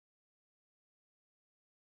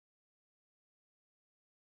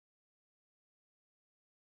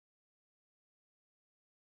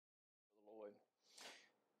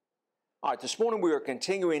All right, this morning we are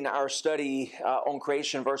continuing our study on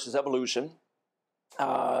creation versus evolution.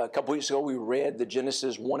 A couple weeks ago we read the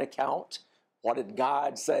Genesis 1 account. What did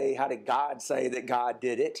God say? How did God say that God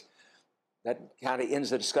did it? That kind of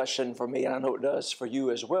ends the discussion for me, and I know it does for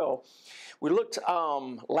you as well. We looked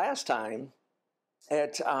last time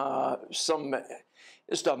at some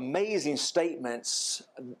just amazing statements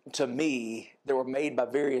to me that were made by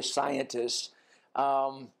various scientists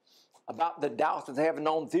about the doubt that they have a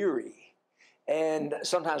known theory. And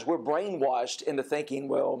sometimes we're brainwashed into thinking,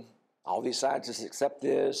 well, all these scientists accept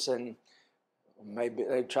this, and maybe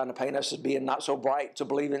they're trying to paint us as being not so bright to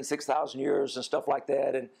believe in 6,000 years and stuff like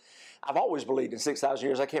that. And I've always believed in 6,000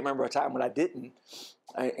 years. I can't remember a time when I didn't.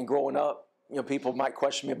 And growing up, people might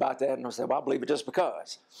question me about that, and I'll say, well, I believe it just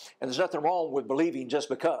because. And there's nothing wrong with believing just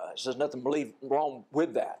because. There's nothing wrong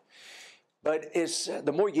with that. But it's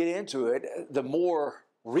the more you get into it, the more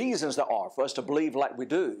reasons there are for us to believe like we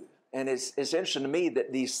do. And it's interesting to me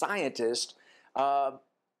that these scientists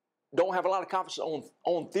don't have a lot of confidence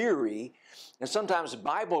on theory. And sometimes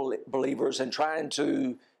Bible believers, in trying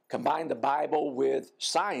to combine the Bible with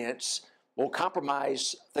science, will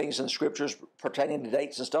compromise things in the Scriptures pertaining to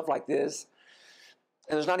dates and stuff like this.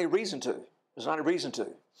 And there's not any reason to. There's not a reason to.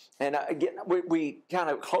 And again, we kind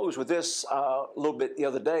of closed with this a little bit the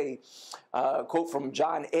other day. A quote from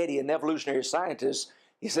John Eddy, an evolutionary scientist.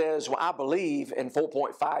 He says, well, I believe in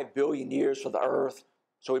 4.5 billion years for the earth.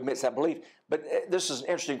 So he admits that belief. But this is an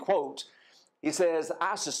interesting quote. He says,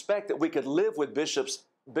 I suspect that we could live with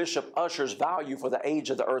Bishop Ussher's value for the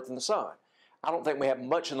age of the earth and the sun. I don't think we have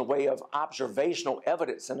much in the way of observational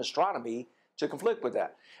evidence in astronomy to conflict with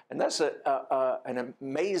that. And that's an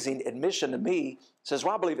amazing admission to me. He says,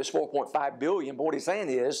 well, I believe it's 4.5 billion. But what he's saying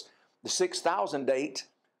is the 6,000 date,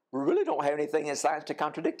 we really don't have anything in science to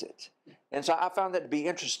contradict it. And so I found that to be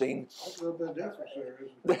interesting. There's a little bit of difference there,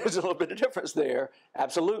 isn't there? There's a little bit of difference there,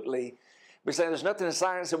 absolutely. We're saying there's nothing in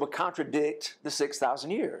science that would contradict the 6,000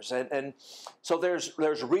 years. And so there's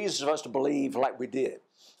reasons for us to believe like we did,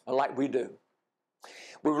 like we do.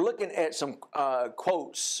 We were looking at some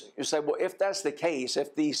quotes. You say, well, if that's the case,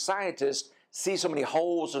 if these scientists see so many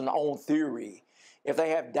holes in their own theory, if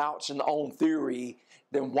they have doubts in their own theory,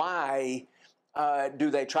 then why do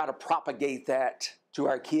they try to propagate that to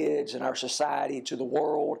our kids and our society, to the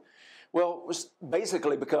world? Well, it's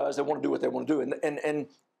basically because they want to do what they want to do. And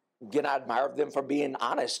again, I admire them for being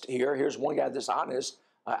honest here. Here's one guy that's honest.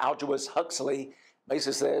 Aldous Huxley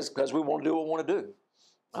basically says, because we want to do what we want to do.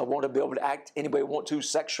 I want to be able to act any way we want to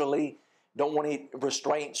sexually, don't want any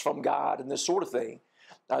restraints from God and this sort of thing.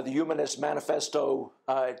 The Humanist Manifesto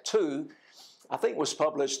 2, I think was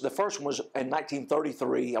published, the first one was in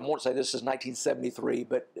 1933. I won't say this is 1973,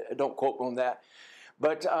 but don't quote me on that.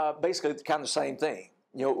 But basically it's kind of the same thing.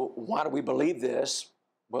 Why do we believe this?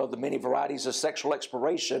 Well, the many varieties of sexual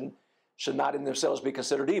exploration should not in themselves be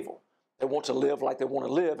considered evil. They want to live like they want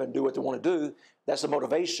to live and do what they want to do. That's the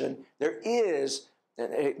motivation. There is,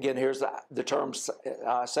 and again, here's the term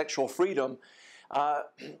sexual freedom.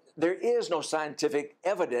 There is no scientific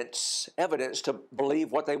evidence to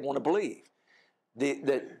believe what they want to believe.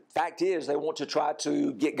 The fact is they want to try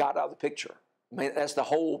to get God out of the picture. I mean, that's the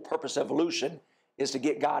whole purpose of evolution, is to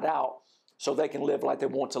get God out so they can live like they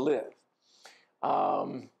want to live.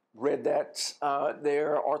 Read that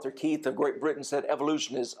there. Arthur Keith of Great Britain said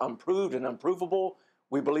evolution is unproved and unprovable.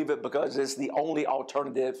 We believe it because it's the only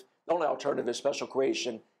alternative. The only alternative is special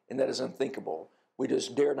creation, and that is unthinkable. We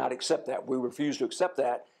just dare not accept that. We refuse to accept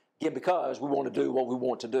that, again, because we want to do what we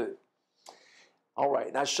want to do. All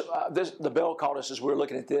right. Now, the bell called us as we were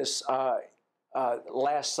looking at this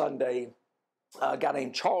last Sunday. A guy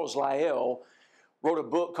named Charles Lyell wrote a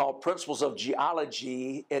book called Principles of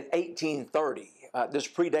Geology in 1830. This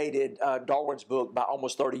predated Darwin's book by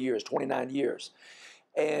almost 30 years, 29 years.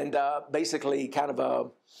 And basically kind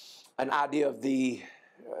of an idea of the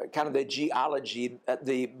kind of the geology, at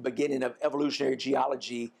the beginning of evolutionary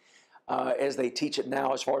geology as they teach it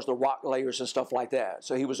now, as far as the rock layers and stuff like that.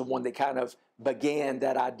 So he was the one that kind of began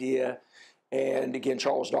that idea. And again,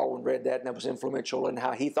 Charles Darwin read that, and that was influential in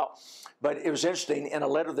how he thought. But it was interesting, in a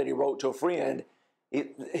letter that he wrote to a friend,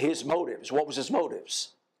 his motives. What was his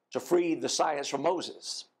motives? To free the science from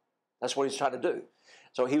Moses. That's what he's trying to do.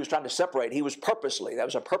 So he was trying to separate. He was purposely, that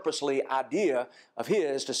was a purposely idea of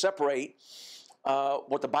his, to separate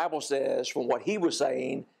what the Bible says from what he was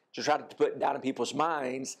saying, to try to put it down in people's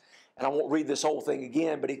minds. And I won't read this whole thing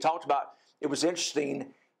again, but he talked about, it was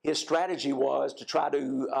interesting, his strategy was to try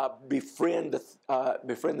to befriend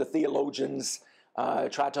the theologians,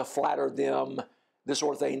 try to flatter them, this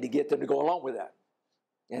sort of thing, to get them to go along with that.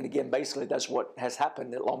 And again, basically that's what has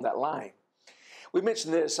happened along that line. We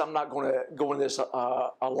mentioned this. I'm not going to go into this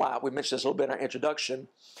a lot. We mentioned this a little bit in our introduction.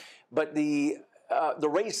 But the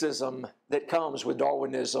racism that comes with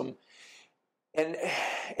Darwinism, and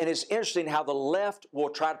it's interesting how the left will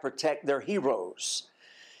try to protect their heroes.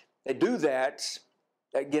 They do that,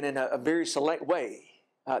 again, in a very select way.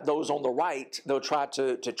 Those on the right, they'll try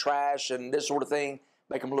to trash and this sort of thing,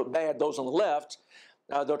 make them look bad. Those on the left,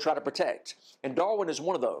 they'll try to protect. And Darwin is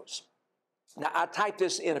one of those. Now, I typed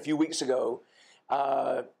this in a few weeks ago.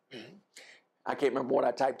 I can't remember what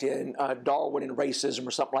I typed in, Darwin and racism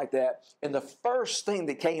or something like that. And the first thing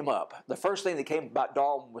that came up, about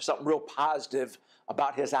Darwin was something real positive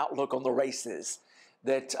about his outlook on the races.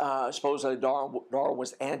 That supposedly Darwin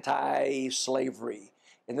was anti-slavery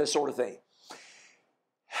and this sort of thing.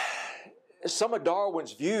 Some of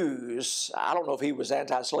Darwin's views, I don't know if he was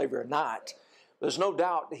anti-slavery or not. There's no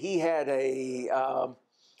doubt he had a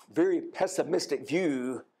very pessimistic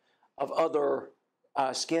view of other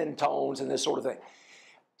skin tones and this sort of thing.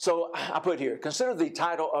 So I put here, consider the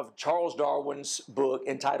title of Charles Darwin's book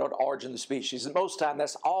entitled Origin of the Species. And most of the time,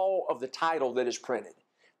 that's all of the title that is printed.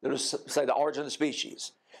 They'll say the Origin of the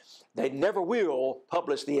Species. They never will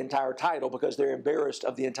publish the entire title because they're embarrassed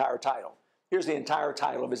of the entire title. Here's the entire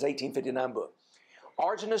title of his 1859 book.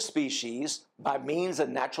 Origin of Species by means of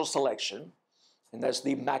natural selection, and that's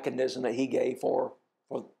the mechanism that he gave for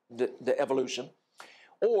the evolution.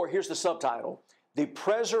 Or here's the subtitle, The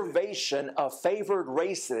Preservation of Favored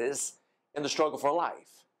Races in the Struggle for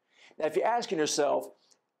Life. Now, if you're asking yourself,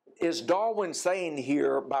 is Darwin saying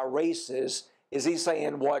here by races, is he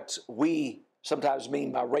saying what we sometimes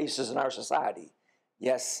mean by races in our society?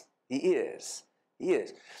 Yes, he is. He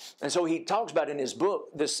is. And so he talks about in his book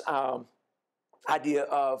this idea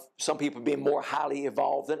of some people being more highly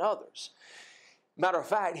evolved than others. Matter of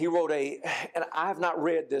fact, he wrote and I have not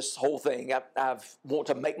read this whole thing. I want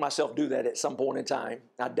to make myself do that at some point in time.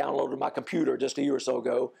 I downloaded my computer just a year or so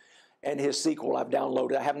ago, and his sequel I've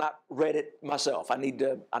downloaded. I have not read it myself. I need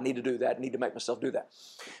to do that. I need to make myself do that.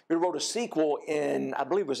 He wrote a sequel in, I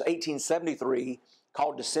believe it was 1873,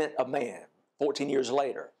 called Descent of Man, 14 years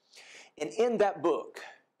later. And in that book,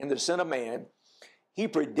 in The Descent of Man, he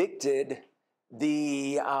predicted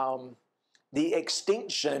the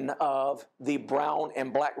extinction of the brown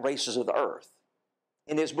and black races of the earth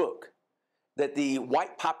in his book, that the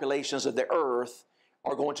white populations of the earth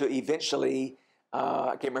are going to eventually,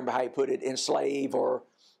 I can't remember how he put it, enslave or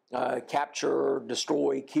capture,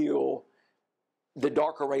 destroy, kill the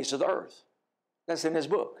darker race of the earth. That's in his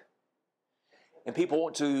book. And people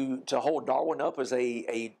want to hold Darwin up as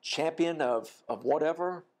a champion of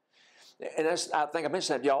whatever. And that's, I think I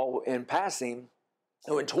mentioned that, y'all, in passing.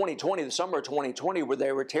 In 2020, the summer of 2020, where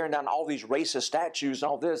they were tearing down all these racist statues and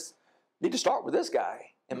all this, need to start with this guy,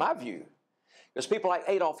 in my view. There's people like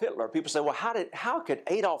Adolf Hitler. People say, well, how could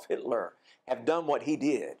Adolf Hitler have done what he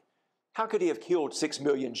did? How could he have killed 6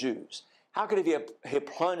 million Jews? How could he have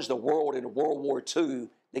plunged the world into World War II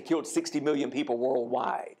that killed 60 million people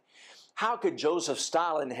worldwide? How could Joseph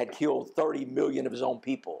Stalin have killed 30 million of his own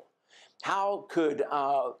people? How could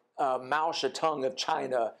Mao Zedong of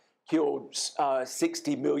China killed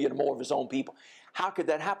 60 million more of his own people? How could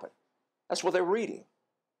that happen? That's what they're reading.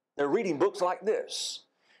 They're reading books like this.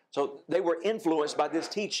 So they were influenced by this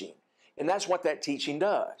teaching. And that's what that teaching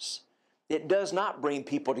does. It does not bring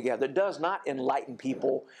people together. It does not enlighten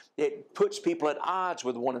people. It puts people at odds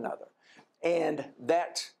with one another. And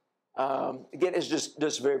that, again, is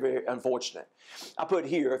just very, very unfortunate. I put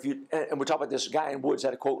here, and we're talking about this guy in Woods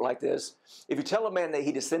had a quote like this: if you tell a man that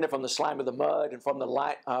he descended from the slime of the mud and from the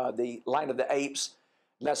line of the apes,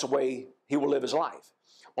 that's the way he will live his life.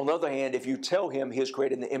 On the other hand, if you tell him he is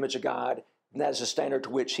created in the image of God, then that is the standard to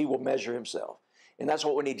which he will measure himself. And that's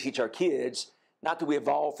what we need to teach our kids, not that we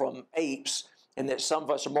evolve from apes and that some of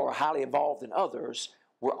us are more highly evolved than others.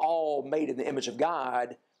 We're all made in the image of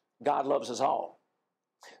God. God loves us all.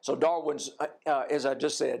 So Darwin's, as I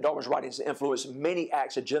just said, Darwin's writings influenced many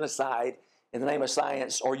acts of genocide in the name of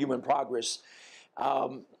science or human progress.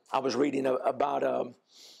 I was reading about,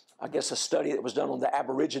 I guess, a study that was done on the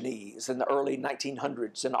Aborigines in the early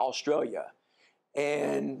 1900s in Australia.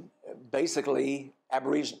 And basically,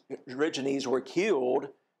 Aborigines were killed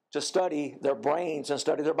to study their brains and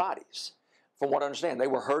study their bodies. From what I understand, they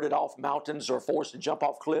were herded off mountains or forced to jump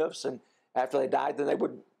off cliffs, and after they died, then they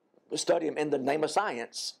would study them in the name of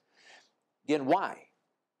science. Again, why?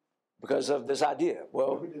 Because of this idea.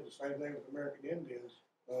 Well, we did the same thing with American Indians.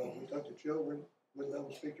 We took the children, wouldn't let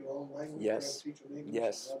them speak their own language. Yes. Teach them English.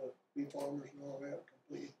 Yes. How to be farmers and all that.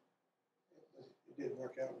 Completely. It didn't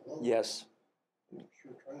work out in the long yes. run.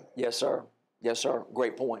 Sure tried. Yes, sir. Yes, sir.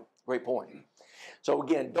 Great point. Great point. So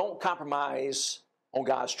again, don't compromise on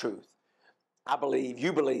God's truth. I believe,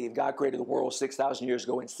 you believe, God created the world 6,000 years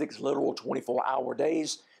ago in 6 literal 24-hour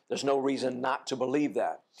days. There's no reason not to believe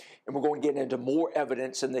that. And we're going to get into more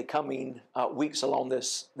evidence in the coming weeks along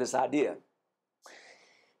this idea.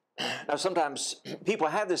 Now, sometimes people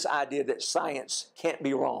have this idea that science can't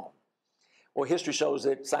be wrong. Well, history shows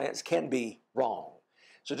that science can be wrong.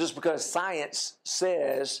 So just because science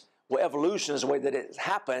says, well, evolution is the way that it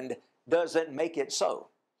happened, doesn't make it so.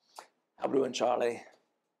 How we doing, Charlie?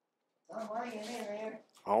 I'm hanging in there.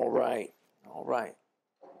 All right. All right.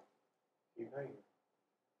 Keep hanging.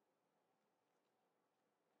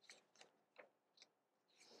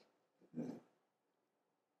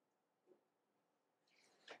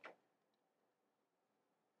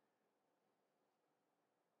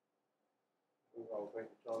 We all think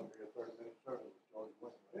it's on for your 30-minute service, George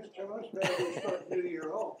Weston. This Charles, better be starting New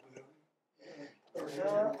Year off, man.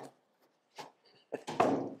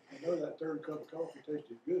 I know that third cup of coffee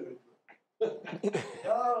tasted good,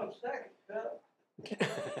 Oh, second cup.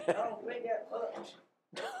 I don't think that much.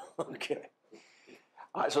 Okay.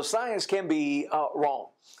 All right, so science can be wrong.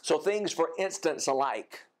 So things, for instance,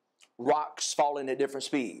 like rocks falling at different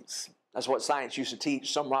speeds. That's what science used to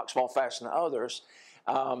teach. Some rocks fall faster than others.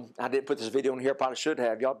 I didn't put this video in here, probably should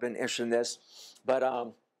have. Y'all been interested in this. But I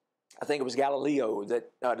think it was Galileo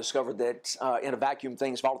that discovered that in a vacuum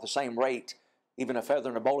things fall at the same rate, even a feather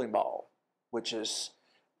in a bowling ball, which is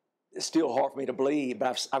still hard for me to believe.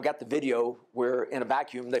 But I've got the video where in a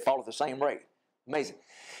vacuum they fall at the same rate. Amazing.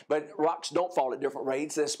 But rocks don't fall at different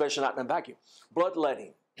rates, especially not in a vacuum.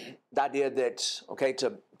 Bloodletting, the idea that, okay,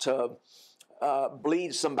 to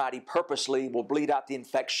bleed somebody purposely will bleed out the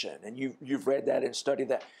infection. And you've read that and studied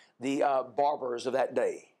that. The barbers of that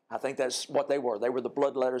day, I think that's what they were. They were the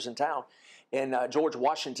bloodletters in town. And George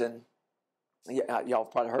Washington, y'all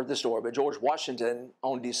have probably heard this story, but George Washington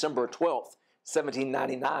on December 12th,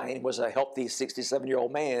 1799, was a healthy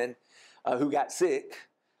 67-year-old man who got sick,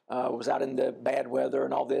 was out in the bad weather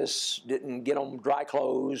and all this, didn't get on dry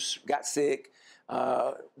clothes, got sick,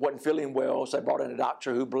 wasn't feeling well, so they brought in a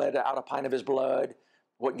doctor who bled out a pint of his blood,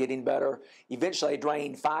 wasn't getting better. Eventually, they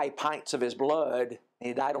drained 5 pints of his blood, and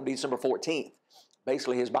he died on December 14th.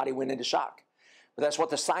 Basically, his body went into shock. But that's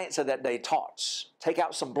what the science of that day taught. Take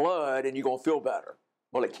out some blood, and you're going to feel better.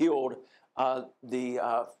 Well, it killed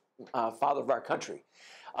the father of our country.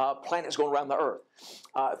 Planets going around the earth.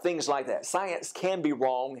 Things like that. Science can be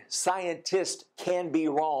wrong. Scientists can be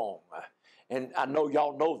wrong. And I know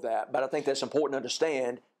y'all know that, but I think that's important to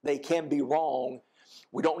understand. They can be wrong.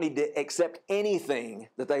 We don't need to accept anything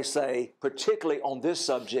that they say, particularly on this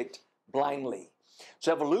subject, blindly.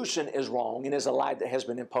 So evolution is wrong and is a lie that has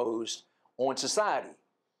been imposed on society.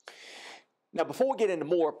 Now, before we get into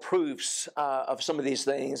more proofs of some of these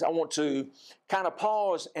things, I want to kind of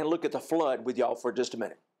pause and look at the flood with y'all for just a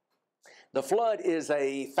minute. The flood is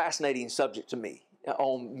a fascinating subject to me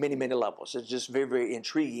on many, many levels. It's just very, very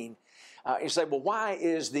intriguing. You say, well, why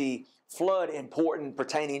is the flood important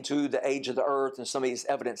pertaining to the age of the earth and some of these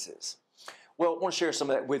evidences? Well, I want to share some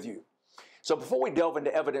of that with you. So before we delve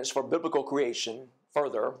into evidence for biblical creation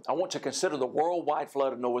further, I want to consider the worldwide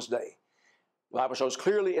flood of Noah's day. The Bible shows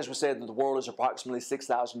clearly, as we said, that the world is approximately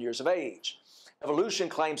 6,000 years of age. Evolution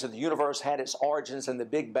claims that the universe had its origins in the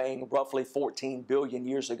Big Bang roughly 14 billion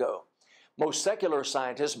years ago. Most secular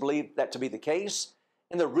scientists believe that to be the case,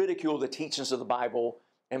 and they ridicule the teachings of the Bible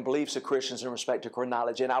and beliefs of Christians in respect to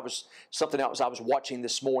chronology. And I was watching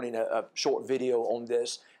this morning, a short video on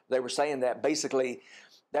this. They were saying that basically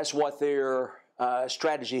that's what their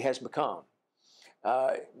strategy has become.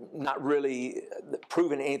 Not really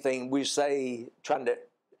proving anything we say, trying to,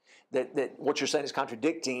 that what you're saying is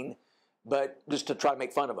contradicting, but just to try to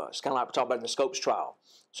make fun of us, kind of like we talked about in the Scopes trial.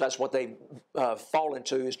 So that's what they fall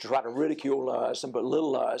into, is to try to ridicule us and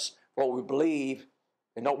belittle us for what we believe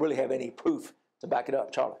and don't really have any proof to back it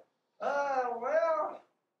up. Charlie? Well,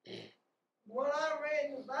 what I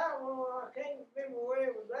read in the Bible, I can't remember where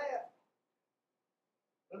it was at.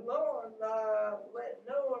 The Lord let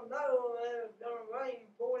Noah know that it was going to rain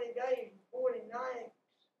 40 days and 40 nights,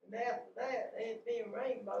 and after that, there'd be a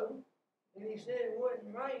rainbow. And he said it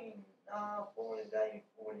wouldn't rain 40 days,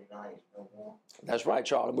 40 nights no more. That's right,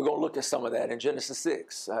 Charlie. We're going to look at some of that in Genesis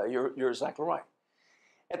 6. You're exactly right.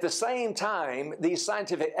 At the same time, these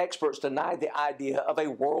scientific experts denied the idea of a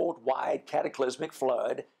worldwide cataclysmic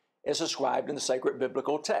flood as described in the sacred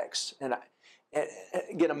biblical text. And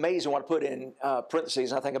again, amazing what I put in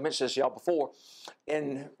parentheses, and I think I mentioned this to y'all before.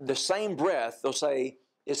 In the same breath, they'll say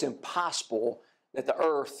it's impossible that the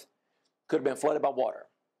earth could have been flooded by water.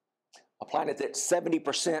 A planet that's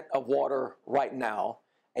 70% of water right now,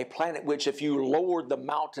 a planet which, if you lowered the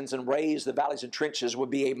mountains and raised the valleys and trenches, would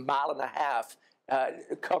be 1.5 miles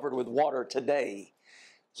covered with water today.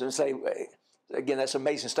 So to say, again, that's an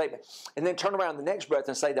amazing statement. And then turn around the next breath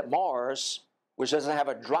and say that Mars, which doesn't have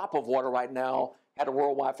a drop of water right now, had a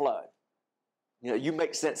worldwide flood. You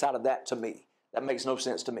make sense out of that to me. That makes no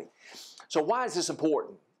sense to me. So why is this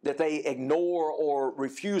important, that they ignore or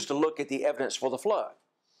refuse to look at the evidence for the flood?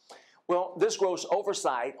 Well, this gross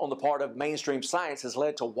oversight on the part of mainstream science has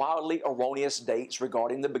led to wildly erroneous dates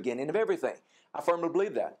regarding the beginning of everything. I firmly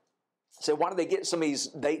believe that. So why do they get some of these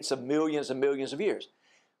dates of millions and millions of years?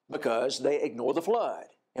 Because they ignore the flood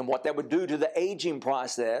and what that would do to the aging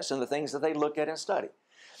process and the things that they look at and study.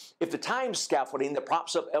 If the time scaffolding that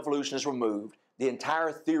props up evolution is removed, the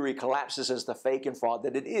entire theory collapses as the fake and fraud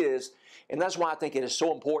that it is. And that's why I think it is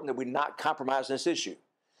so important that we not compromise this issue.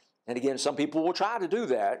 And again, some people will try to do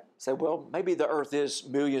that, say, well, maybe the earth is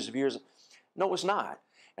millions of years. No, it's not.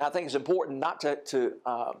 And I think it's important not to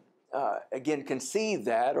again, concede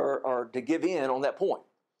that or to give in on that point.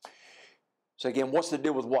 So again, what's the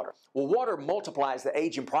deal with water? Well, water multiplies the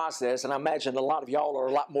aging process, and I imagine a lot of y'all are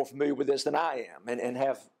a lot more familiar with this than I am and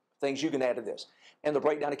have things you can add to this, and the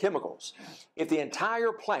breakdown of chemicals. If the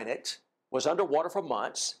entire planet was underwater for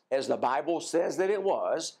months, as the Bible says that it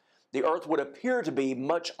was, the earth would appear to be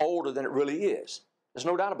much older than it really is. There's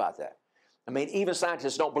no doubt about that. I mean, even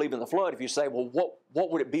scientists don't believe in the flood. If you say, well,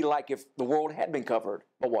 what would it be like if the world had been covered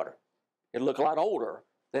by water? It'd look a lot older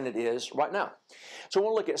than it is right now. So I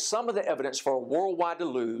want to look at some of the evidence for a worldwide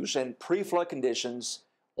deluge and pre-flood conditions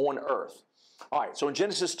on earth. All right, so in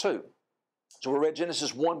Genesis 2, so we read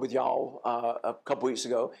Genesis 1 with y'all a couple weeks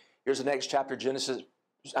ago. Here's the next chapter, Genesis.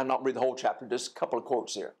 I'm not read the whole chapter, just a couple of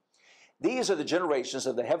quotes here. These are the generations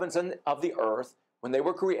of the heavens and of the earth when they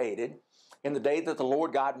were created, in the day that the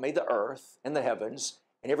Lord God made the earth and the heavens,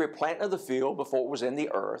 and every plant of the field before it was in the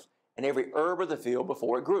earth, and every herb of the field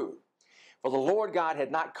before it grew. For the Lord God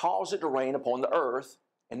had not caused it to rain upon the earth,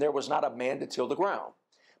 and there was not a man to till the ground.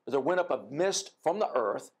 But there went up a mist from the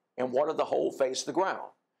earth, and watered the whole face of the ground.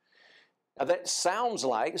 Now that sounds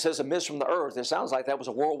like, it says a mist from the earth, it sounds like that was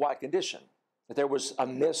a worldwide condition. That there was a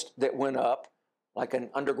mist that went up, like an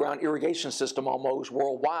underground irrigation system almost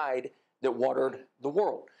worldwide, that watered the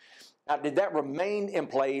world. Now, did that remain in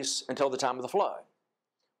place until the time of the flood?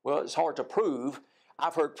 Well, it's hard to prove.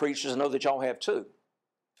 I've heard preachers, I know that y'all have too,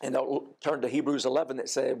 and they'll turn to Hebrews 11 that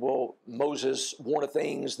said, well, Moses warned of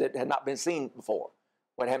things that had not been seen before,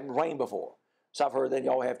 what hadn't rained before. So I've heard that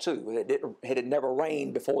y'all have too. It had never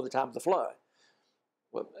rained before the time of the flood.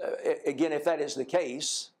 Well, again, if that is the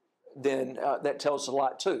case, then that tells us a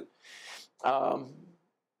lot too.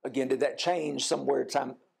 Again, did that change somewhere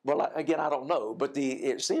time? Well, again, I don't know, but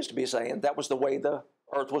it seems to be saying that was the way the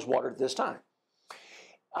earth was watered at this time.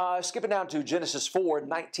 Skipping down to Genesis 4,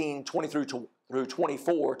 19, 20 through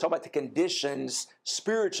 24, talk about the conditions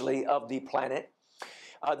spiritually of the planet.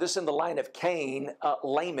 This in the line of Cain,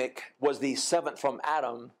 Lamech was the seventh from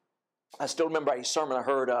Adam. I still remember a sermon I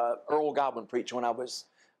heard Earl Godwin preach when I was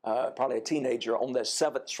probably a teenager on the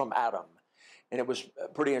seventh from Adam. And it was a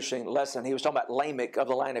pretty interesting lesson. He was talking about Lamech of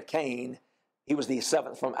the line of Cain. He was the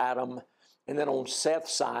seventh from Adam. And then on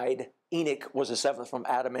Seth's side, Enoch was the seventh from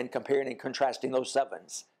Adam, and comparing and contrasting those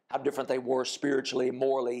sevens, how different they were spiritually,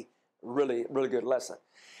 morally. Really, really good lesson.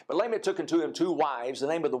 But Lamech took unto him 2 wives. The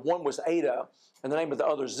name of the one was Ada, and the name of the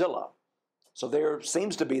other Zillah. So there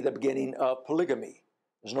seems to be the beginning of polygamy.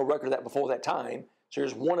 There's no record of that before that time. So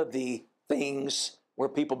here's one of the things where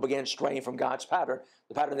people began straying from God's pattern.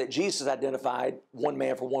 The pattern that Jesus identified, one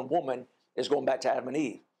man for one woman, is going back to Adam and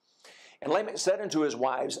Eve. And Lamech said unto his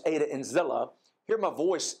wives, Ada and Zillah, Hear my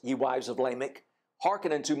voice, ye wives of Lamech,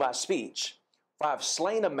 hearken unto my speech. For I have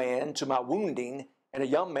slain a man to my wounding, and a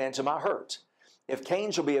young man to my hurt. If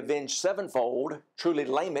Cain shall be avenged sevenfold, truly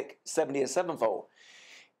Lamech 70 and sevenfold.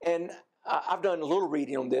 And I've done a little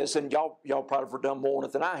reading on this, and y'all probably have done more on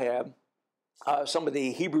it than I have. Some of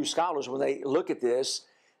the Hebrew scholars, when they look at this,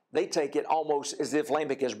 they take it almost as if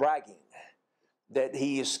Lamech is bragging, that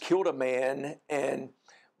he's killed a man, and,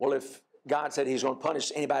 well, if God said he's going to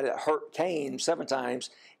punish anybody that hurt Cain 7 times,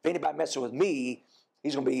 if anybody messes with me,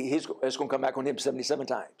 it's going to come back on him 77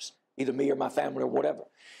 times, either me or my family or whatever.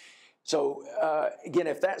 So, again,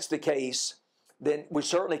 if that's the case, then we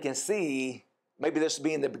certainly can see maybe this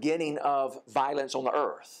being the beginning of violence on the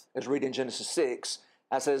earth. As we read in Genesis 6,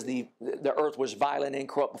 that says the earth was violent and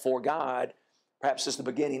corrupt before God. Perhaps it's the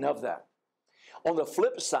beginning of that. On the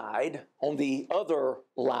flip side, on the other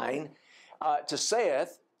line, to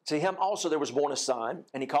Seth, to him also there was born a son,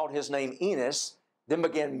 and he called his name Enos. Then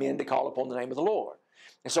began men to call upon the name of the Lord.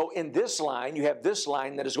 And so in this line, you have this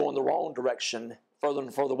line that is going the wrong direction, further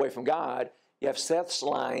and further away from God. You have Seth's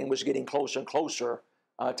line, which is getting closer and closer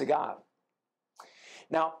to God.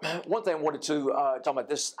 Now, one thing I wanted to talk about,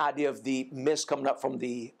 this idea of the mist coming up from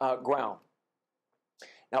the ground.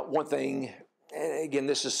 Now, one thing, and again,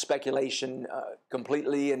 this is speculation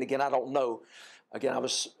completely, and again, I don't know. Again,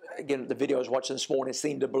 the video I was watching this morning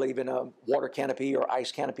seemed to believe in a water canopy or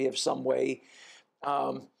ice canopy of some way.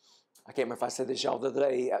 I can't remember if I said this y'all the other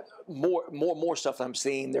day. More stuff that I'm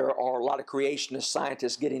seeing. There are a lot of creationist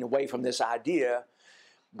scientists getting away from this idea.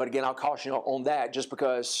 But again, I'll caution you on that. Just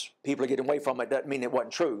because people are getting away from it doesn't mean it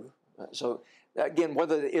wasn't true. So again,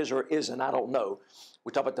 whether it is or isn't, I don't know.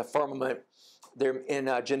 We talk about the firmament there in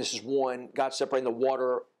Genesis 1. God separating the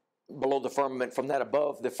water below the firmament from that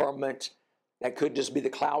above the firmament. That could just be the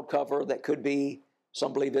cloud cover. That could be,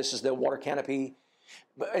 some believe this is the water canopy.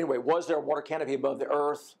 But anyway, was there a water canopy above the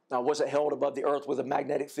earth? Was it held above the earth with a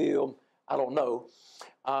magnetic field? I don't know.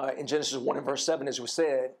 In Genesis 1 and verse 7, as we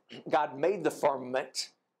said, God made the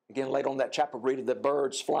firmament. Again, later on that chapter, read of the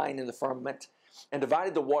birds flying in the firmament, and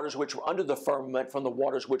divided the waters which were under the firmament from the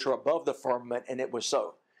waters which are above the firmament, and it was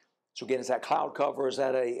so. So again, is that cloud cover? Is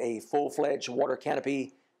that a full-fledged water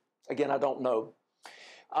canopy? Again, I don't know.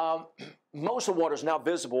 Most of the waters now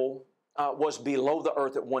visible was below the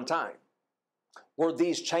earth at one time. Were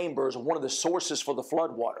these chambers one of the sources for the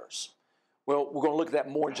flood waters? Well, we're going to look at that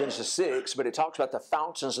more in Genesis 6, but it talks about the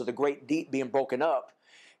fountains of the great deep being broken up.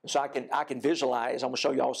 And so I can visualize. I'm going to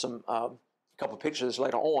show you all some couple of pictures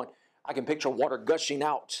later on. I can picture water gushing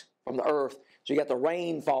out from the earth. So you got the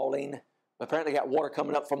rain falling. Apparently, you got water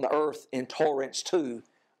coming up from the earth in torrents too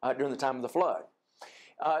during the time of the flood.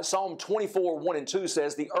 Psalm 24, 1 and 2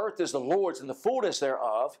 says, "The earth is the Lord's and the fullness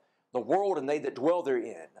thereof, the world and they that dwell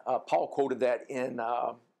therein." Paul quoted that in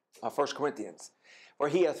 1 Corinthians. "For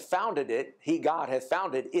he hath founded it, he, God, hath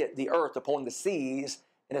founded it, the earth, upon the seas,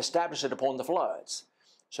 and established it upon the floods."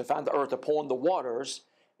 So found the earth upon the waters,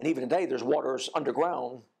 and even today there's waters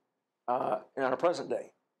underground in our present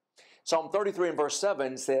day. Psalm 33 and verse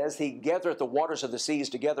 7 says, "He gathereth the waters of the seas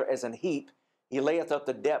together as an heap, he layeth up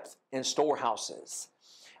the depth in storehouses."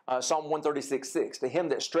 Psalm 136, 6, "To him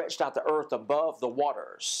that stretched out the earth above the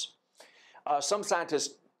waters." Some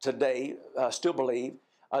scientists today still believe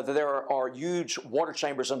that there are huge water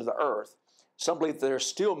chambers under the earth. Some believe there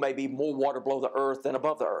still may be more water below the earth than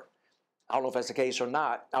above the earth. I don't know if that's the case or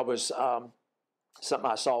not.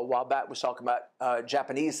 Something I saw a while back was talking about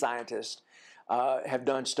Japanese scientists have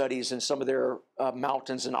done studies in some of their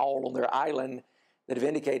mountains and all on their island that have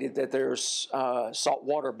indicated that there's salt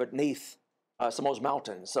water beneath some of those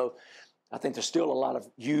mountains. So I think there's still a lot of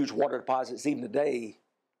huge water deposits even today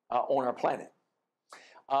on our planet.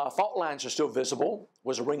 Fault lines are still visible.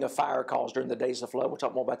 Was a ring of fire caused during the days of the flood? We'll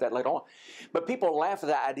talk more about that later on. But people laugh at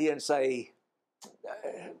that idea and say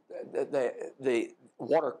the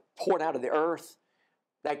water poured out of the earth,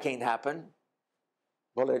 that can't happen.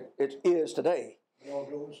 Well, it is today. We all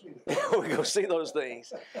go and see that. We go see those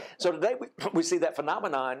things. So today we see that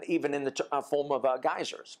phenomenon even in the form of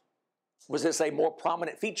geysers. Was this a more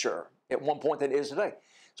prominent feature at one point than it is today?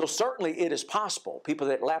 So certainly it is possible. People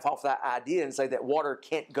that laugh off that idea and say that water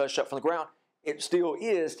can't gush up from the ground, it still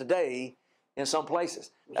is today in some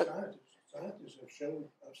places. Well, scientists have shown,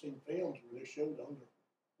 I've seen films where they showed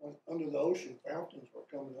under the ocean, fountains were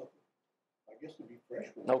coming up, I guess to be fresh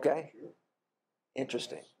water. Okay. Sure.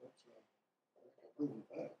 Interesting. That's proven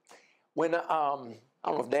fact. When I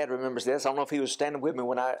don't know if Dad remembers this. I don't know if he was standing with me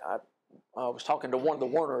when I was talking to one of the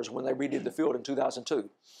Werners when they redid the field in 2002.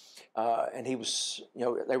 And he was,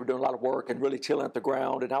 they were doing a lot of work and really tilling up the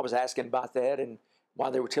ground. And I was asking about that and why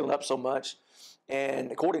they were tilling up so much.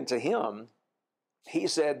 And according to him, he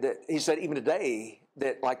said even today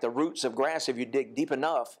that like the roots of grass, if you dig deep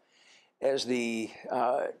enough, as the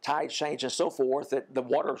tides change and so forth, that the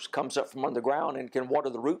water comes up from underground and can water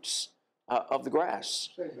the roots of the grass.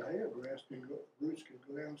 Say the hair grass roots can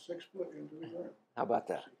go down 6 foot into the ground. How about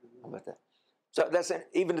that? So that's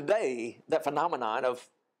even today, that phenomenon of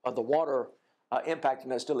the water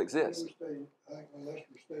impacting us still exists. I think when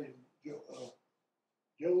Lester studied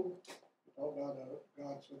Job, talk about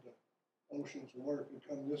God said the oceans of water can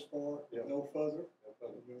come this far, no further.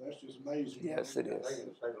 That's just amazing. Yes, it I is. think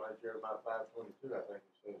it's the same like Jeremiah 5:22. I think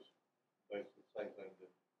it says basically the same thing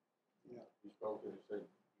that he spoke and he said,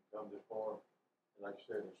 "You come this far," and like you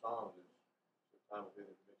said in the Psalms, it's the time of it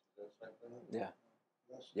mentions that same thing. Yeah.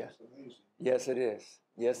 That's amazing. Yes, it is.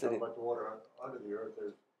 Yes, it is. About the water under the earth,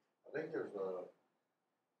 I think there's I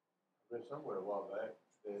read somewhere a while back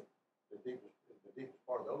that the deepest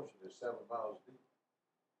part of the ocean is 7 miles deep.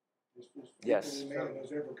 It's just Yes. man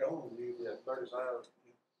has ever gone. Yeah, 35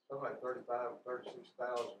 something like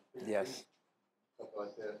 36,000 feet. Yes. Something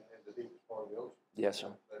like that, in the deepest part of the ocean. Yes,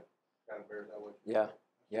 sir. That kind of bears out what you Yeah.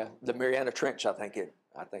 Yeah. The Mariana Trench, I think it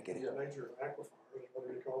The is. major aquifers,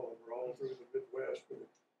 whatever you call them, are all through the Midwest, but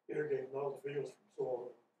irrigating all the fields from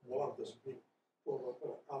soil. A lot of this will be pulled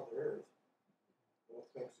up out of the earth.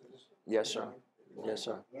 North Texas. Yes, sir. Yes,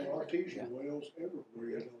 sir. There are artesian wells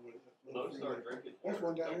everywhere, you know, with it. Those start drinking. There's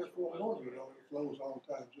one down here at Fort Morgan, you know, it flows all the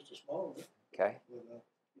time, just a small one. Okay. But,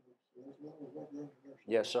 there's no water under there.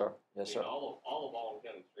 Yes, sir. Yes, I sir. mean, all of Baldwin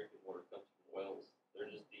County's drinking water comes from wells. They're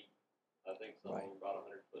just deep. I think some of them are about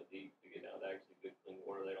 100 foot deep to get down to actually good clean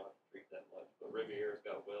water. They don't have to treat that much. But Riviera's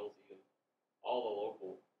got wells. Even all the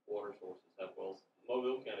local water sources have wells.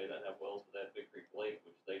 Mobile County doesn't have wells, but that Big Creek Lake,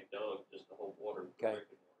 which they dug just to hold water for Okay.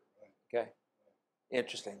 drinking water. Okay.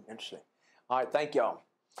 Interesting. Interesting. All right. Thank y'all.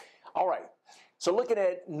 All right. So looking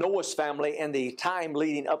at Noah's family and the time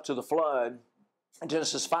leading up to the flood,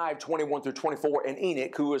 Genesis 5:21 through 24, and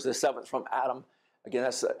Enoch, who was the seventh from Adam. Again,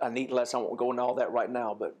 that's a neat lesson. I won't go into all that right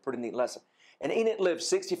now, but pretty neat lesson. And Enoch lived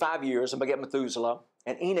 65 years and begat Methuselah.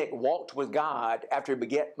 And Enoch walked with God after he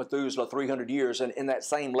begat Methuselah 300 years. And in that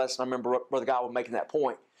same lesson, I remember Brother God was making that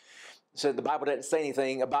point. He said the Bible doesn't say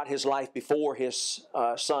anything about his life before his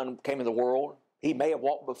son came in the world. He may have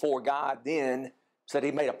walked before God then, said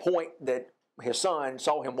he made a point that his son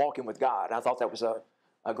saw him walking with God. And I thought that was a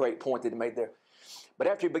great point that he made there. But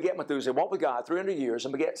after he begat Methuselah, he walked with God 300 years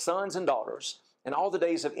and begat sons and daughters. And all the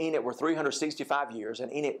days of Enoch were 365 years.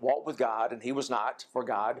 And Enoch walked with God, and he was not, for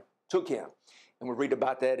God took him. And we read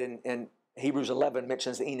about that in Hebrews 11,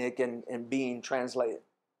 mentions Enoch and being translated.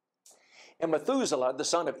 And Methuselah, the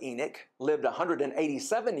son of Enoch, lived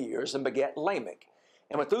 187 years and begat Lamech.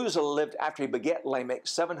 And Methuselah lived after he begat Lamech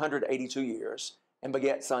 782 years and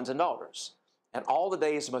begat sons and daughters. And all the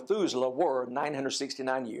days of Methuselah were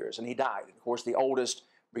 969 years, and he died. Of course, the oldest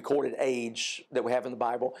recorded age that we have in the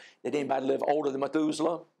Bible. Did anybody live older than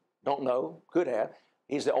Methuselah? Don't know. Could have.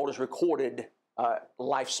 He's the oldest recorded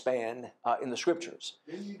lifespan in the Scriptures.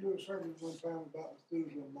 Didn't you do a sermon one time about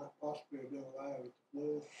Methuselah might possibly have been alive at the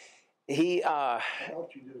flood? He I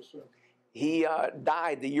thought you did a sermon. he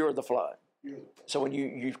died the year of the flood. You're So when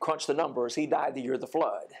you crunch the numbers, he died the year of the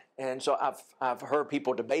flood. And so I've heard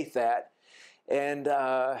people debate that. And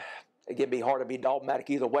it can be hard to be dogmatic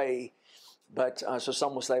either way. But so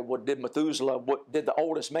some will say, well, did Methuselah, did the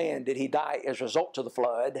oldest man, did he die as a result of the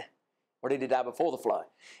flood? Or did he die before the flood?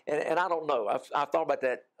 And I don't know. I've thought about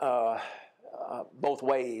that both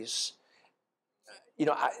ways. You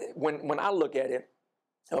know, when I look at it,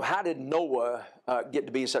 how did Noah get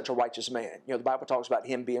to be such a righteous man? You know, the Bible talks about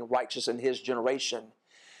him being righteous in his generation.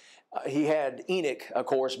 He had Enoch, of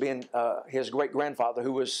course, being his great-grandfather,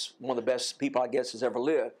 who was one of the best people, I guess, has ever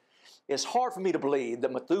lived. It's hard for me to believe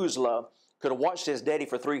that Methuselah could have watched his daddy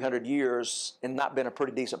for 300 years and not been a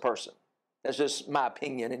pretty decent person. That's just my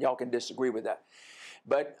opinion, and y'all can disagree with that.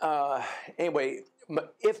 But anyway,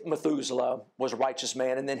 if Methuselah was a righteous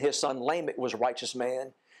man, and then his son Lamech was a righteous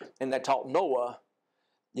man, and that taught Noah,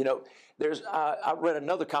 you know, I read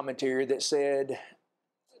another commentary that said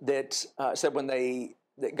that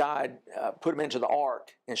God put them into the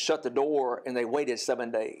ark and shut the door, and they waited 7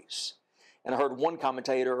 days. And I heard one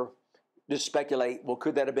commentator just speculate, well,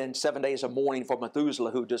 could that have been 7 days of mourning for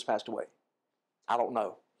Methuselah, who just passed away? I don't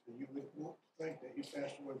know. So you would want to think that he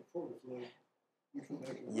passed away before the flood. You can make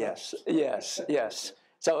it Yes, right. yes.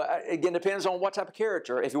 So again, depends on what type of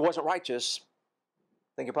character. If he wasn't righteous,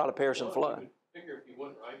 I think he probably perished in the Well, flood. you would figure if he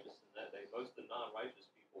wasn't righteous in that day, most of the non-righteous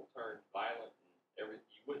people turned violent and everything.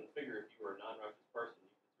 You wouldn't figure if you were a non-righteous person, you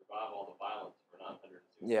could survive all the violence for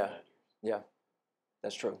 969 Yeah. years.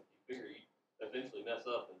 That's true. You figure you'd eventually mess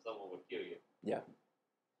up and someone would kill you.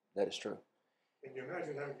 That is true. Can you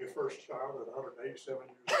imagine having your first child at 187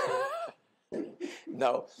 years old?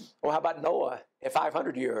 No. Well, how about Noah at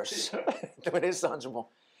 500 years when his sons were born?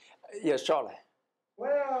 Yes, Charlie.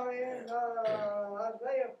 Well, in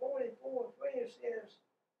Isaiah 44:3 says,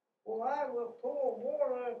 "For I will pour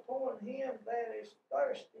water upon him that is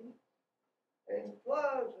thirsty, and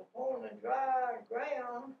floods upon the dry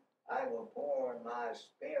ground. I will pour my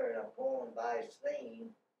spirit upon thy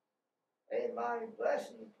seed, and my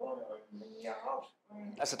blessing upon your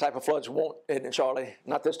offspring." That's the type of floods we want, isn't it, Charlie?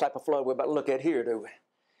 Not this type of flood we're about to look at here, do we?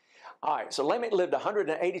 All right, so Lamech lived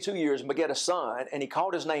 182 years and begat a son, and he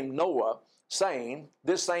called his name Noah, saying,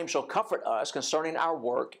 "This same shall comfort us concerning our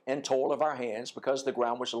work and toil of our hands, because of the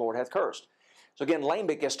ground which the Lord hath cursed." So again,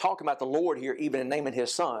 Lamech is talking about the Lord here, even in naming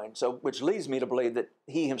his son, so which leads me to believe that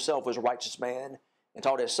he himself was a righteous man and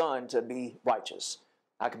taught his son to be righteous.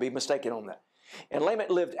 I could be mistaken on that. And Lamech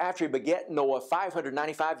lived after he begat Noah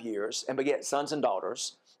 595 years and begat sons and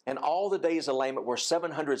daughters. And all the days of Lamech were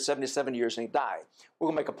 777 years, and he died. We're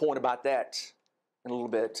going to make a point about that in a little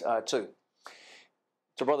bit, too.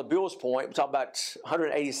 To Brother Bill's point, we talk about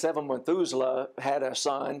 187 when Methuselah had a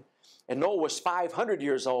son, and Noah was 500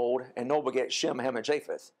 years old, and Noah begat Shem, Ham, and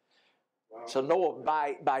Japheth. Wow. So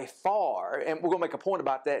Noah, by far, and we're going to make a point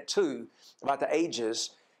about that, too, about the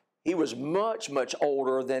ages, he was much, much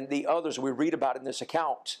older than the others we read about in this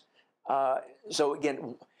account. So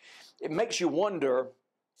again, it makes you wonder,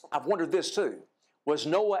 I've wondered this too, was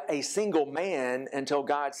Noah a single man until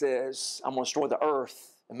God says, I'm going to destroy the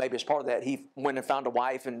earth? And maybe as part of that, he went and found a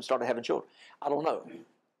wife and started having children. I don't know.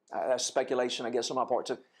 That's speculation, I guess, on my part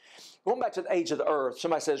too. Going back to the age of the earth,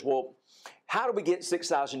 somebody says, well, how do we get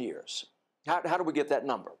 6,000 years? How do we get that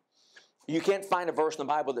number? You can't find a verse in the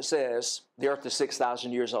Bible that says the earth is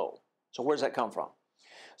 6,000 years old. So where does that come from?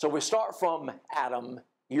 So we start from Adam,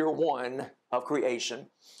 year one of creation.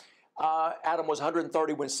 Adam was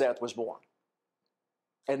 130 when Seth was born.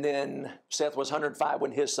 And then Seth was 105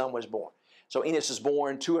 when his son was born. So Enos is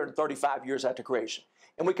born 235 years after creation.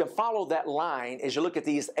 And we can follow that line as you look at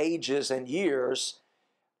these ages and years.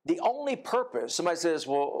 The only purpose, somebody says,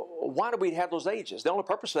 well, why do we have those ages? The only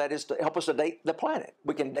purpose of that is to help us to date the planet.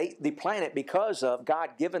 We can date the planet because of God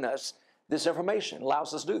giving us this information. It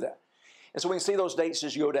allows us to do that. And so we can see those dates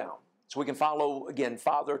as you go down. So we can follow, again,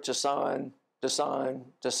 father to son, to son,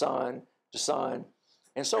 to son, to son,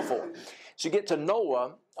 and so forth. So you get to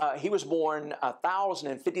Noah. He was born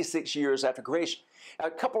 1,056 years after creation. A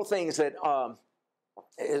couple of things that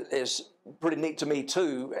is pretty neat to me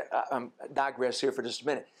too. I digress here for just a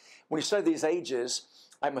minute. When you study these ages,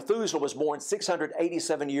 Methuselah was born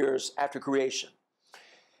 687 years after creation.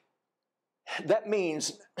 That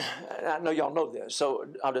means, I know y'all know this, so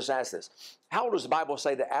I'll just ask this. How old does the Bible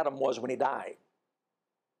say that Adam was when he died?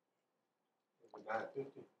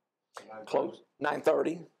 950. Close.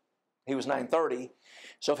 930. He was 930.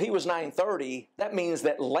 So if he was 930, that means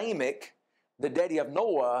that Lamech, the daddy of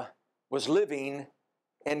Noah, was living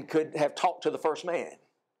and could have talked to the first man.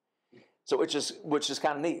 So which is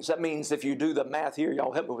kind of neat. So that means if you do the math here,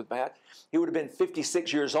 y'all help me with math, he would have been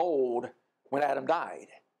 56 years old when Adam died.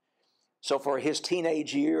 So for his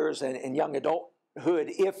teenage years and young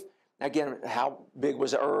adulthood, if, again, how big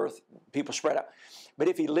was the earth? People spread out. But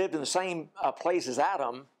if he lived in the same place as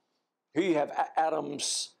Adam, here you have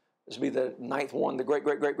Adam's, this would be the ninth one, the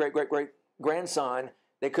great-great-great-great-great-grandson,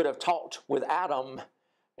 they could have talked with Adam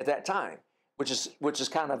at that time, which is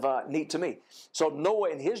kind of neat to me. So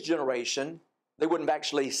Noah and his generation, they wouldn't have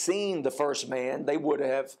actually seen the first man. They would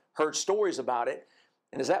have heard stories about it.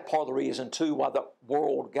 And is that part of the reason, too, why the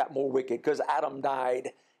world got more wicked? Because Adam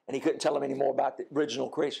died and he couldn't tell them any more about the original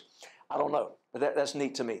creation. I don't know, but that's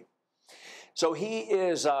neat to me. So he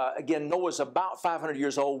is, again, Noah's about 500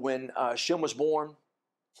 years old when Shem was born.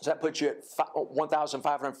 So that puts you at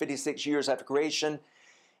 1,556 years after creation.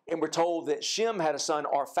 And we're told that Shem had a son,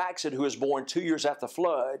 Arphaxad, who was born 2 years after the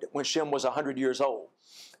flood when Shem was 100 years old.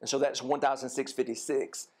 And so that's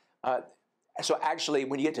 1,656. So actually,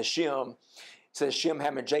 when you get to Shem, it says Shem,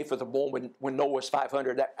 Ham, and Japheth are born when Noah was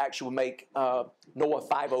 500. That actually would make Noah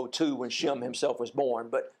 502 when Shem himself was born,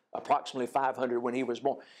 but approximately 500 when he was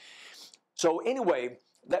born. So anyway,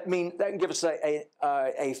 that can give us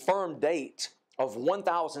a firm date of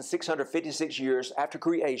 1,656 years after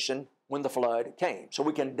creation when the flood came. So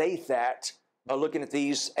we can date that by looking at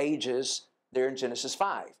these ages there in Genesis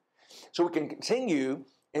 5. So we can continue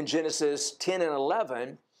in Genesis 10 and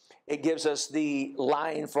 11. It gives us the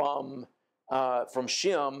line from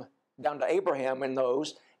Shem down to Abraham and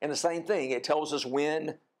those. And the same thing, it tells us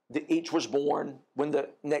when each was born, when the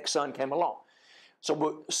next son came along.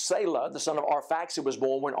 So Salah, the son of Arphaxad, was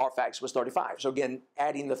born when Arphaxad was 35. So again,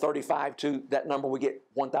 adding the 35 to that number, we get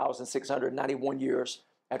 1,691 years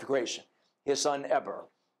after creation. His son Eber,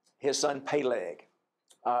 his son Peleg,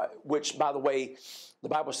 which, by the way, the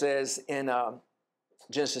Bible says in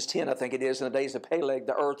Genesis 10, I think it is, in the days of Peleg,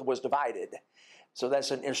 the earth was divided. So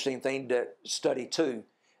that's an interesting thing to study too,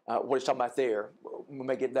 what he's talking about there. We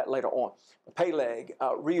may get that later on. Peleg,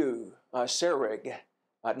 Reu, Sereg,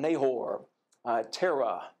 Nahor,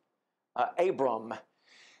 Terah, Abram.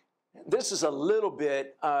 This is a little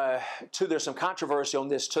bit, there's some controversy on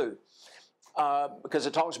this too, because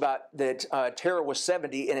it talks about that Terah was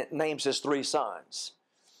 70 and it names his three sons.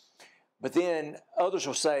 But then others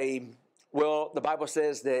will say, well, the Bible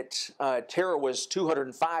says that Terah was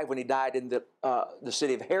 205 when he died in the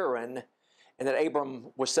city of Haran, and that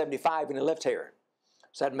Abram was 75 when he left Haran.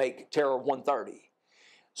 So that'd make Terah 130.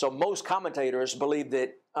 So most commentators believe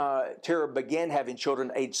that Terah began having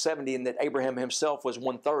children at age 70 and that Abraham himself was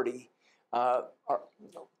 130.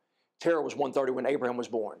 Terah was 130 when Abraham was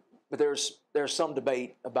born. But there's some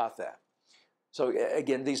debate about that. So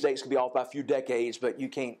again, these dates can be off by a few decades, but you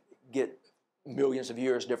can't get millions of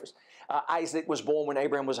years difference. Isaac was born when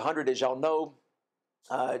Abraham was 100, as y'all know.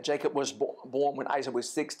 Jacob was born when Isaac was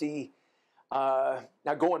 60.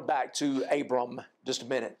 Now going back to Abram just a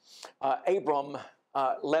minute. Abram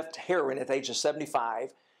left Haran at the age of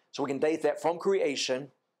 75, so we can date that from creation,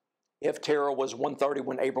 if Terah was 130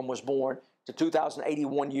 when Abram was born, to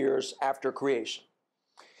 2,081 years after creation.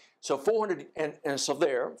 So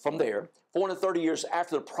 430 years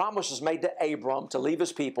after the promise was made to Abram to leave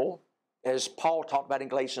his people, as Paul talked about in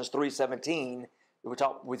Galatians 3:17, we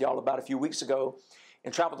talked with y'all about a few weeks ago,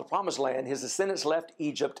 and traveled to the promised land, his descendants left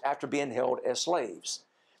Egypt after being held as slaves.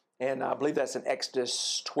 And I believe that's in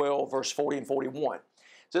Exodus 12, verse 40 and 41.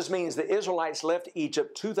 So this means the Israelites left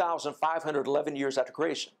Egypt 2,511 years after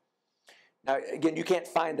creation. Now, again, you can't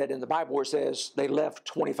find that in the Bible where it says they left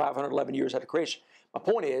 2,511 years after creation. My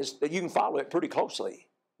point is that you can follow it pretty closely.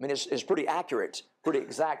 I mean, it's pretty accurate, pretty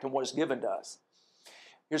exact in what is given to us.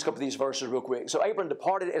 Here's a couple of these verses real quick. So Abram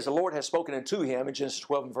departed as the Lord had spoken unto him in Genesis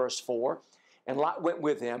 12 and verse 4. And Lot went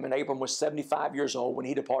with him, and Abram was 75 years old when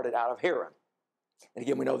he departed out of Haran. And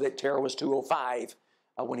again, we know that Terah was 205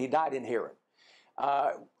 when he died in Haran.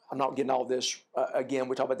 I'm not getting all this. Again,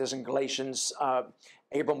 we talk about this in Galatians.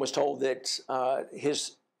 Abram was told that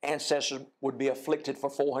his ancestors would be afflicted for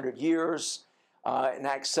 400 years. In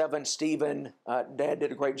Acts 7, Stephen, Dad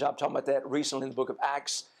did a great job talking about that recently in the book of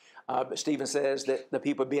Acts. But Stephen says that the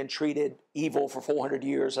people are being treated evil for 400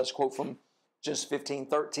 years. That's a quote from Genesis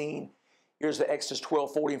 15:13. Here's the Exodus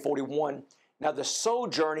 12, 40 and 41. Now the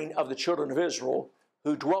sojourning of the children of Israel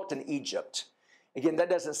who dwelt in Egypt. Again, that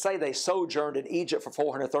doesn't say they sojourned in Egypt for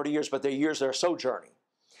 430 years, but their years they're sojourning.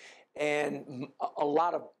 And a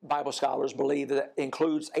lot of Bible scholars believe that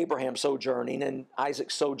includes Abraham sojourning and Isaac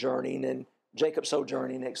sojourning and Jacob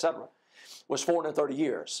sojourning, etc. was 430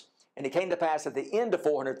 years. And it came to pass at the end of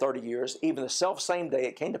 430 years, even the self-same day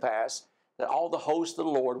it came to pass, that all the hosts of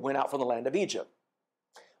the Lord went out from the land of Egypt.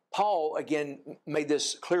 Paul, again, made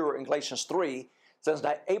this clearer in Galatians 3, says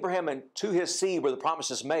that Abraham and to his seed were the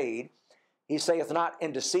promises made. He saith not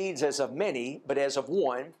into seeds as of many, but as of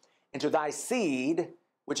one, and to thy seed,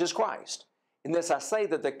 which is Christ. In this I say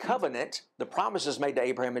that the covenant, the promises made to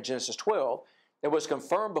Abraham in Genesis 12, that was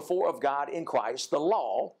confirmed before of God in Christ, the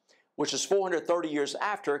law, which is 430 years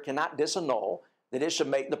after, cannot disannul, that it should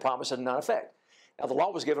make the promise of none effect. Now the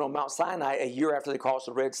law was given on Mount Sinai a year after they crossed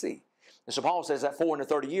the Red Sea. And so Paul says that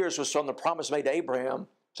 430 years was from the promise made to Abraham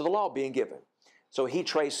to the law being given. So he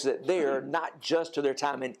traces it there, not just to their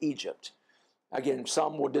time in Egypt. Again,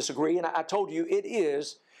 some will disagree, and I told you it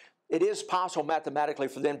is possible mathematically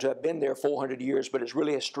for them to have been there 400 years, but it's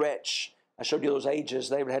really a stretch. I showed you those ages.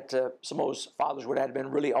 They would have to, some of those fathers would have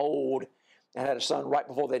been really old and had a son right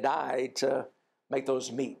before they died to make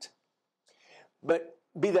those meet. But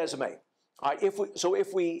be that as it may. All right,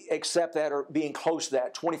 if we accept that or being close to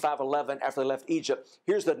that, 2511 after they left Egypt,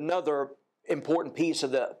 here's another important piece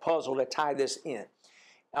of the puzzle to tie this in.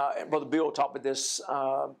 And Brother Bill talked about this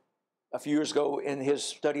a few years ago in his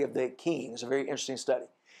study of the Kings, a very interesting study.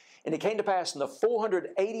 And it came to pass in the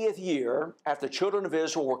 480th year after the children of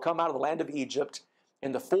Israel were come out of the land of Egypt,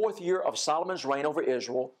 in the 4th year of Solomon's reign over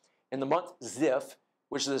Israel, in the month Ziph,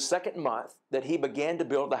 which is the 2nd month, that he began to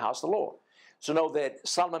build the house of the Lord. So know that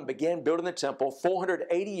Solomon began building the temple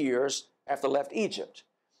 480 years after they left Egypt.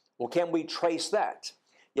 Well, can we trace that?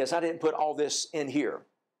 Yes, I didn't put all this in here,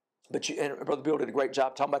 but and Brother Bill did a great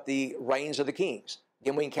job talking about the reigns of the kings.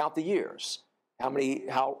 Again, we can count the years,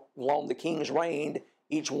 how long the kings reigned,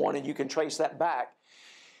 each one, and you can trace that back.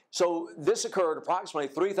 So this occurred approximately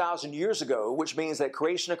 3,000 years ago, which means that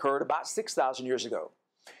creation occurred about 6,000 years ago.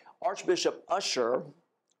 Archbishop Usher,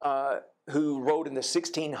 who wrote in the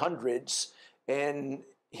 1600s, and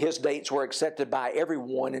his dates were accepted by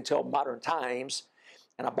everyone until modern times,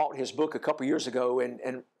 and I bought his book a couple years ago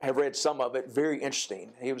and have read some of it. Very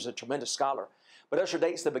interesting. He was a tremendous scholar. But Usher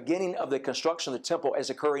dates the beginning of the construction of the temple as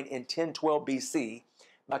occurring in 1012 BC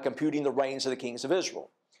by computing the reigns of the kings of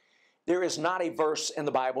Israel. There is not a verse in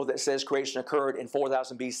the Bible that says creation occurred in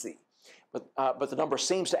 4000 BC, but the number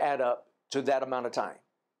seems to add up to that amount of time,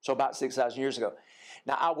 so about 6,000 years ago.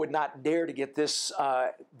 Now, I would not dare to get this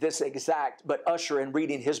exact, but Usher, in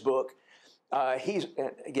reading his book, he's,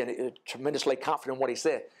 again, tremendously confident in what he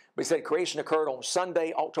said. But he said creation occurred on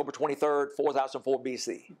Sunday, October 23rd, 4004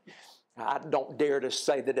 BC. I don't dare to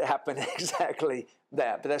say that it happened exactly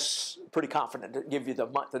that, but that's pretty confident to give you the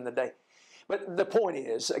month and the day. But the point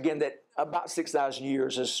is, again, that about 6,000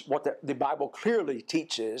 years is what the Bible clearly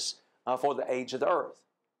teaches for the age of the earth.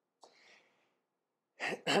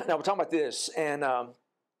 Now, we're talking about this, and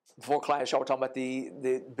before class, y'all were talking about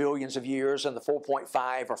the billions of years and the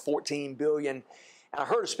 4.5 or 14 billion. And I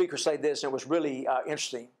heard a speaker say this, and it was really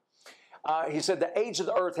interesting. He said the age of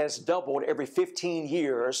the earth has doubled every 15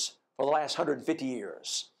 years for the last 150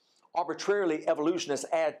 years. Arbitrarily, evolutionists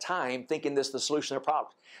add time thinking this is the solution to their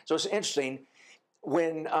problems. So it's interesting,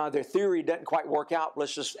 when their theory doesn't quite work out,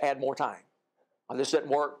 let's just add more time. This doesn't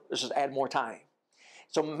work, let's just add more time.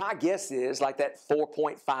 So my guess is like that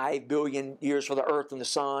 4.5 billion years for the earth and the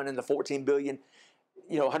sun and the 14 billion,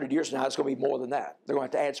 100 years from now, it's going to be more than that. They're going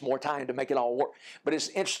to have to add some more time to make it all work. But it's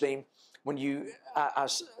interesting, when I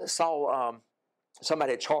saw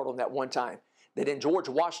somebody had chart on that one time, that in George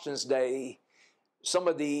Washington's day, some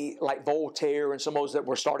of the, like Voltaire and some of those that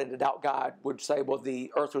were starting to doubt God would say, well,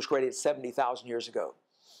 the earth was created 70,000 years ago,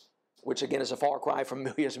 which again is a far cry from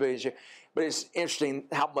millions and millions of years. But it's interesting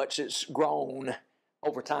how much it's grown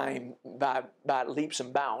over time by leaps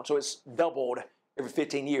and bounds. So it's doubled every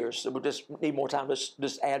 15 years. So we just need more time. Let's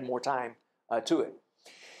just add more time to it.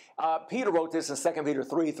 Peter wrote this in 2 Peter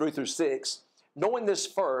 3:3-6, knowing this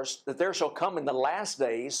first, that there shall come in the last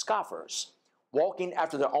days scoffers, walking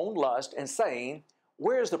after their own lust, and saying,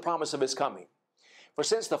 where is the promise of his coming? For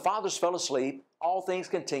since the fathers fell asleep, all things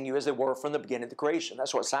continue as they were from the beginning of the creation.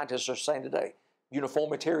 That's what scientists are saying today.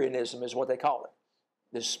 Uniformitarianism is what they call it.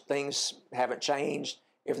 Things haven't changed.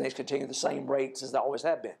 Everything's continuing at the same rates as they always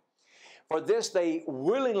have been. For this they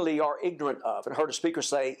willingly are ignorant of. And I heard a speaker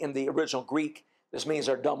say in the original Greek, this means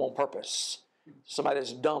they're dumb on purpose. Somebody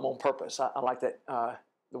that's dumb on purpose. I like that,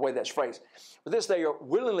 the way that's phrased. For this they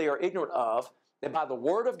willingly are ignorant of, that by the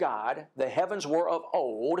word of God the heavens were of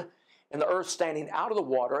old, and the earth standing out of the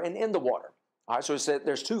water and in the water. All right, so it said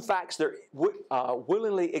there's two facts they're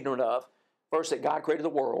willingly ignorant of. First, that God created the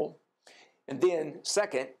world. And then,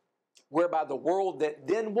 second, whereby the world that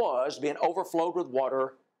then was, being overflowed with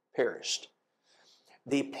water, perished.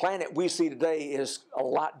 The planet we see today is a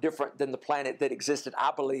lot different than the planet that existed,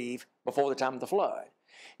 I believe, before the time of the flood.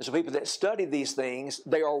 And so people that study these things,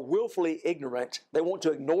 they are willfully ignorant. They want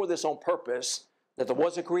to ignore this on purpose, that there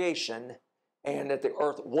was a creation and that the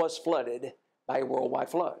earth was flooded by a worldwide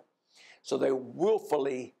flood. So they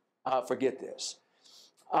willfully forget this.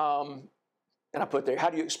 And I put there, how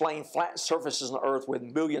do you explain flat surfaces on the earth with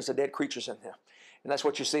millions of dead creatures in them? And that's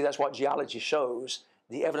what you see. That's what geology shows.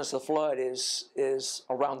 The evidence of the flood is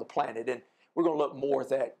around the planet. And we're going to look more at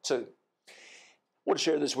that too. I want to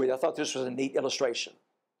share this with you. I thought this was a neat illustration.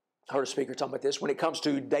 I heard a speaker talking about this when it comes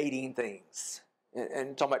to dating things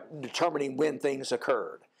and talking about determining when things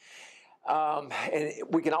occurred. And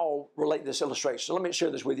we can all relate to this illustration. So let me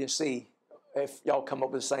share this with you and see if y'all come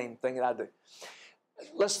up with the same thing that I do.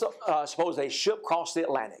 Let's suppose a ship crossed the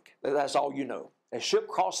Atlantic. That's all you know. A ship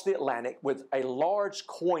crossed the Atlantic with a large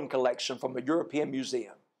coin collection from a European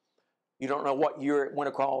museum. You don't know what year it went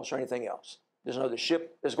across or anything else. Just know the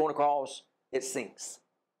ship is going across, it sinks.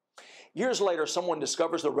 Years later, someone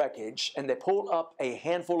discovers the wreckage, and they pull up a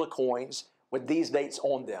handful of coins with these dates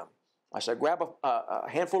on them. I said, grab a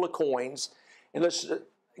handful of coins, and let's,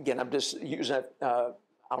 again, I'm just using, I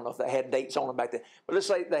don't know if they had dates on them back then, but let's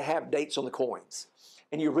say they have dates on the coins.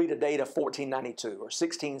 And you read a date of 1492 or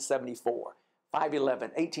 1674, 511,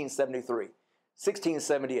 1873,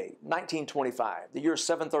 1678, 1925, the year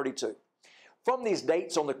 732. From these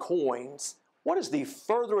dates on the coins, what is the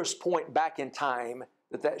furthest point back in time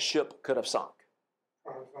that ship could have sunk?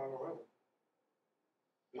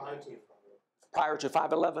 Prior to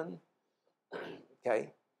 511? Okay.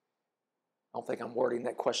 I don't think I'm wording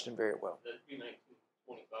that question very well. That'd be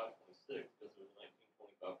 1925, 26, because it was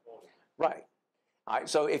 1925 coin. Right. All right,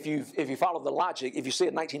 so if you follow the logic, if you see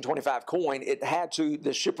a 1925 coin,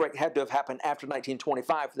 the shipwreck had to have happened after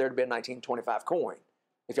 1925 for there to be a 1925 coin.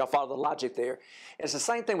 If y'all follow the logic there. It's the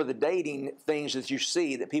same thing with the dating things that you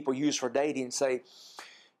see that people use for dating. Say,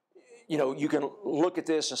 you can look at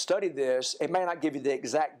this and study this. It may not give you the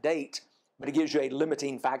exact date, but it gives you a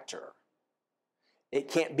limiting factor. It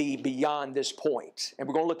can't be beyond this point. And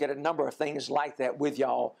we're going to look at a number of things like that with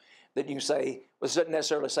y'all that you say, well, it doesn't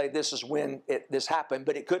necessarily say this is when this happened,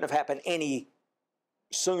 but it couldn't have happened any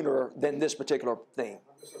sooner than this particular thing.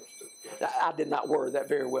 I did not word that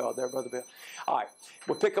very well there, Brother Bill. All right,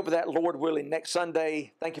 we'll pick up with that, Lord willing, next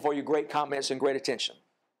Sunday. Thank you for your great comments and great attention.